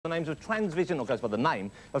names of Transvision, or goes by the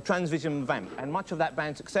name of Transvision Vamp, and much of that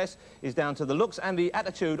band's success is down to the looks and the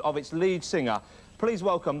attitude of its lead singer. Please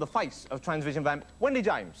welcome the face of Transvision Vamp, Wendy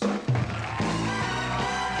James.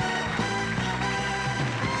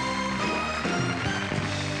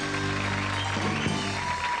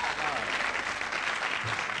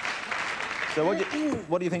 So what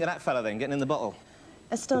do you think of that fella then, getting in the bottle?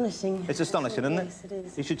 Astonishing. It's astonishing, isn't it? Yes, it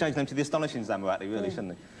is. He should change the name to the Astonishing Zamoati, really,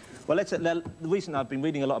 shouldn't he? Well, the reason I've been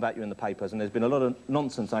reading a lot about you in the papers, and there's been a lot of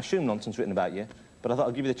nonsense, I assume nonsense, written about you, but I thought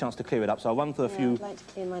I'd give you the chance to clear it up, so I'll run through a few... I'd like to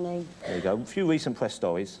clear my name. There you go. A few recent press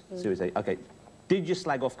stories. Series 8. OK. Did you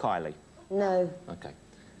slag off Kylie? No. OK.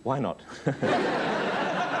 Why not? On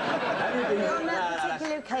that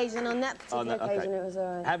particular occasion, it was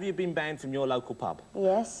all right. Have you been banned from your local pub?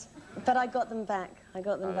 Yes, but I got them back. I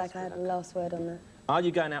got them back. I had the last word on that. Are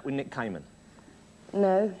you going out with Nick Cayman?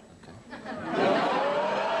 No. OK.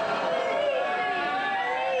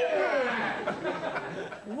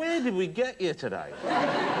 Where did we get you today?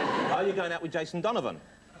 Are you going out with Jason Donovan?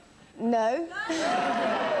 No.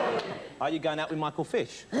 Are you going out with Michael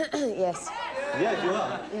Fish? Yes. Yes, you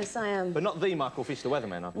are? Yes, I am. But not the Michael Fish, the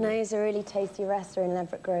weatherman, I think. No, he's a really tasty wrestler in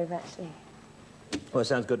Ladbroke Grove, actually. Well, it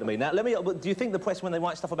sounds good to me. Now, do you think the press, when they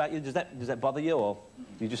write stuff about you, does that bother you, or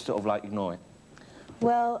do you just sort of, like, ignore it?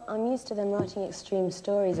 Well, I'm used to them writing extreme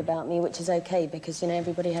stories about me, which is OK, because, you know,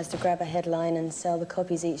 everybody has to grab a headline and sell the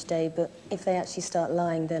copies each day, but if they actually start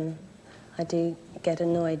lying, then I do get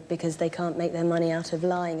annoyed, because they can't make their money out of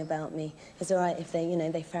lying about me. It's all right if they, you know,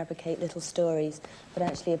 they fabricate little stories, but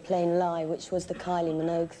actually a plain lie, which was the Kylie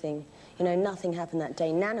Minogue thing. You know, nothing happened that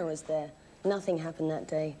day. Nana was there. Nothing happened that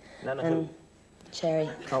day. Nana who? Cherry.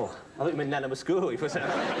 Oh, I thought you meant Nana Muscuri. What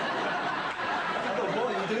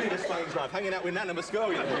are you doing in this strange life? Hanging out with Nana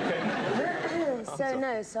Muscuri?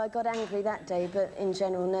 So I got angry that day, but in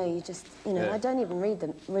general, no, you just, you know, I don't even read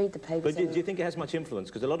the papers. But do you think it has much influence?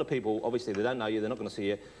 Because a lot of people, obviously, they don't know you, they're not going to see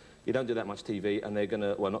you, you don't do that much TV, and they're going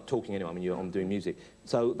to, well, not talking anyway, I mean, I'm doing music.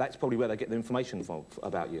 So that's probably where they get the information from,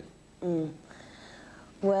 about you.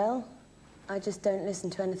 Well, I just don't listen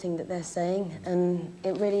to anything that they're saying, and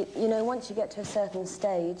it really, you know, once you get to a certain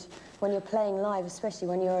stage, when you're playing live, especially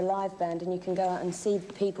when you're a live band and you can go out and see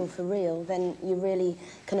people for real, then you really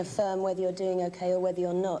can affirm whether you're doing OK or whether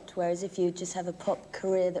you're not. Whereas if you just have a pop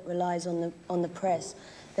career that relies on the press,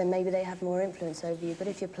 then maybe they have more influence over you. But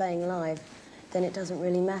if you're playing live, then it doesn't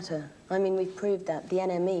really matter. I mean, we've proved that. The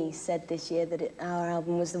NME said this year that our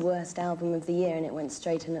album was the worst album of the year, and it went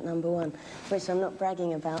straight in at #1, which I'm not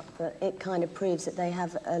bragging about, but it kind of proves that they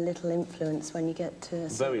have a little influence when you get to a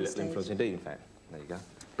certain Very little stage. influence indeed, in fact. There you go.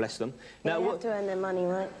 Bless them. Now, they have to earn their money,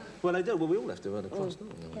 right? Well, they do. Well, we all have to earn a crust, don't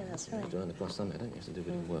we? Yeah, that's right. You have to earn a crust, don't you? Don't you? You have to do a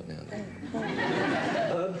bit of work now and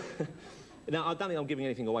then. Now, I don't think I'm giving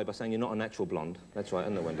anything away by saying you're not a natural blonde. That's right,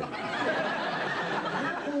 isn't it, Wendy?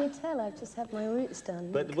 How can you tell? I've just had my roots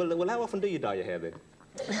done. But, well, how often do you dye your hair, then?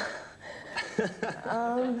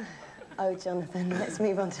 Oh, Jonathan, let's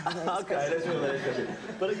move on to the next OK, let's move on to the next question.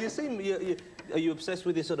 But are you obsessed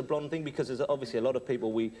with this sort of blonde thing? Because there's obviously a lot of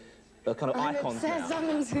people are kind of icons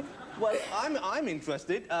now. Well, I'm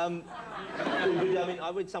interested. I mean, I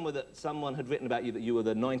read somewhere that someone had written about you that you were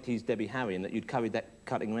the 90s Debbie Harry and that you'd carried that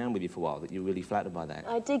cutting around with you for a while, that you were really flattered by that.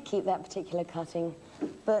 I did keep that particular cutting,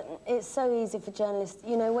 but it's so easy for journalists.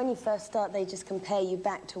 You know, when you first start, they just compare you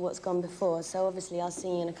back to what's gone before. So obviously I was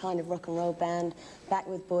singing in a kind of rock and roll band, back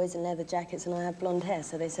with boys in leather jackets, and I had blonde hair.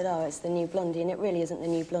 So they said, oh, it's the new Blondie, and it really isn't the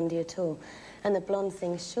new Blondie at all. And the blonde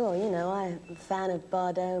thing, sure, you know, I'm a fan of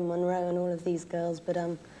Bardot and Monroe and all of these girls, but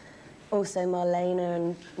also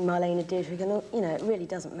Marlena Dietrich, and all, you know, it really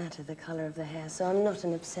doesn't matter the colour of the hair. So I'm not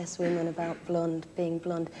an obsessed woman about being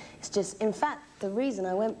blonde. It's just, in fact, the reason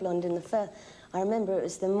I went blonde in the first, I remember it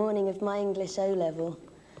was the morning of my English O-level,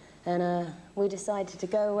 and we decided to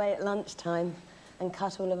go away at lunchtime and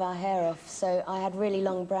cut all of our hair off. So I had really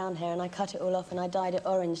long brown hair, and I cut it all off and I dyed it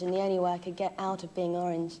orange, and the only way I could get out of being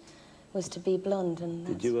orange was to be blonde, and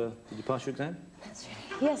that's... Did you pass your exam? That's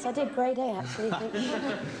really... Yes, I did grade A, actually.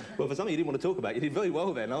 Well, for something you didn't want to talk about, you did very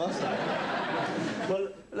well then, I must say. Well,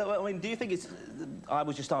 look, I mean, do you think it's... I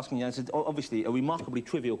was just asking you, it's obviously a remarkably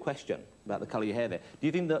trivial question about the colour of your hair there. Do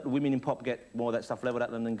you think that women in pop get more of that stuff levelled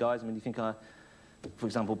at them than guys? I mean, do you think, for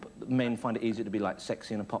example, men find it easier to be, like,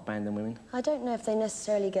 sexy in a pop band than women? I don't know if they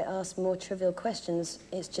necessarily get asked more trivial questions.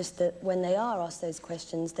 It's just that when they are asked those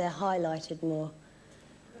questions, they're highlighted more.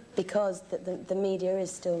 Because the media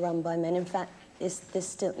is still run by men. In fact, there's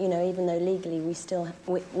still, you know, even though legally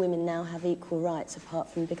women now have equal rights, apart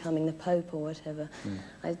from becoming the Pope or whatever,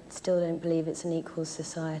 I still don't believe it's an equal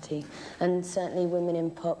society. And certainly women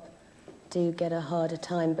in pop do get a harder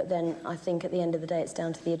time, but then I think at the end of the day it's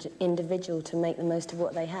down to the individual to make the most of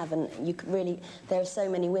what they have, and you could really, there are so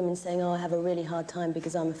many women saying, oh, I have a really hard time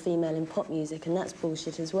because I'm a female in pop music, and that's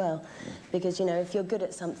bullshit as well. Because, you know, if you're good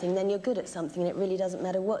at something, then you're good at something, and it really doesn't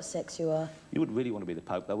matter what sex you are. You would really want to be the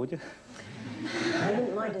Pope, though, would you? I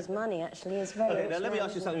wouldn't mind his money, actually. He's very Okay, rich now let me man,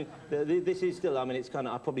 ask you isn't he? something. This is still, I mean, it's kind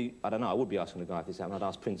of, I don't know, I would be asking the guy if this happened. I'd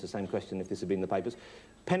ask Prince the same question if this had been in the papers.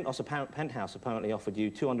 Penthouse apparently offered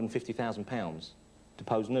you £250,000 to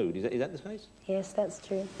pose nude. Is that the case? Yes, that's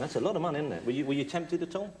true. That's a lot of money, isn't it? Were you tempted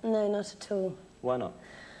at all? No, not at all. Why not?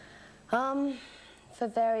 For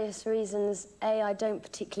various reasons. A, I don't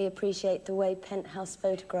particularly appreciate the way Penthouse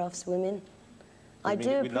photographs women. I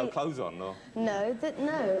do with no clothes on, or? No,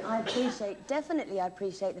 definitely I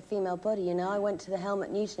appreciate the female body, you know. I went to the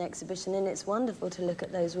Helmut Newton exhibition and it's wonderful to look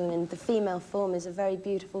at those women. The female form is a very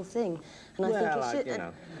beautiful thing. And I think it should... you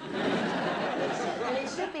know. And it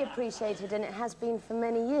should be appreciated, and it has been for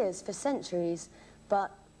many years, for centuries.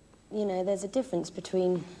 But, you know, there's a difference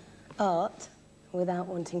between art, without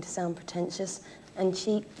wanting to sound pretentious, and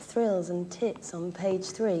cheap thrills and tits on page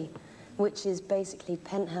 3. Which is basically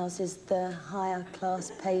Penthouse is the higher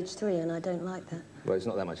class page 3, and I don't like that. Well, it's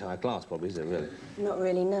not that much higher class, probably, is it, really? Not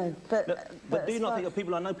really, no. But do you not think that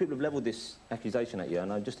people... I know people have levelled this accusation at you,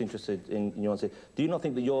 and I'm just interested in your answer. Do you not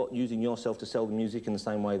think that you're using yourself to sell the music in the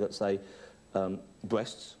same way that, say,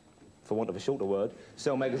 breasts, for want of a shorter word,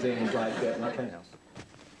 sell magazines like Penthouse?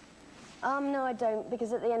 No, I don't,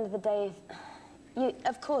 because at the end of the day...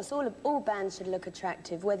 of course, all bands should look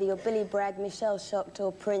attractive, whether you're Billy Bragg, Michelle Shocked,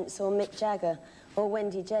 or Prince, or Mick Jagger, or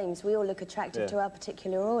Wendy James. We all look attractive to our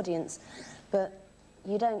particular audience. But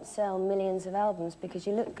you don't sell millions of albums because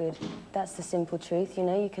you look good. That's the simple truth, you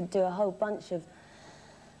know. You could do a whole bunch of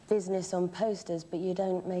business on posters, but you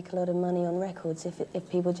don't make a lot of money on records if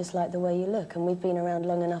people just like the way you look. And we've been around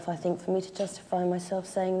long enough, I think, for me to justify myself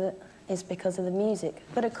saying that it's because of the music.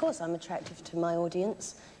 But of course I'm attractive to my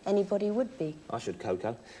audience. Anybody would be. I should,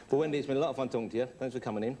 Coco. Well, Wendy, it's been a lot of fun talking to you. Thanks for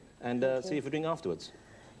coming in. And see you for a drink afterwards.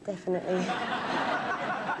 Definitely. Ladies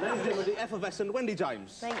and gentlemen, the effervescent Wendy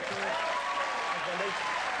James. Thank you.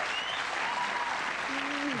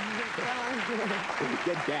 Thanks, Wendy.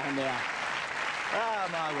 Get down there. Oh,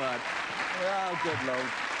 my word. Oh, good Lord.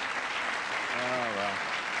 Oh, well.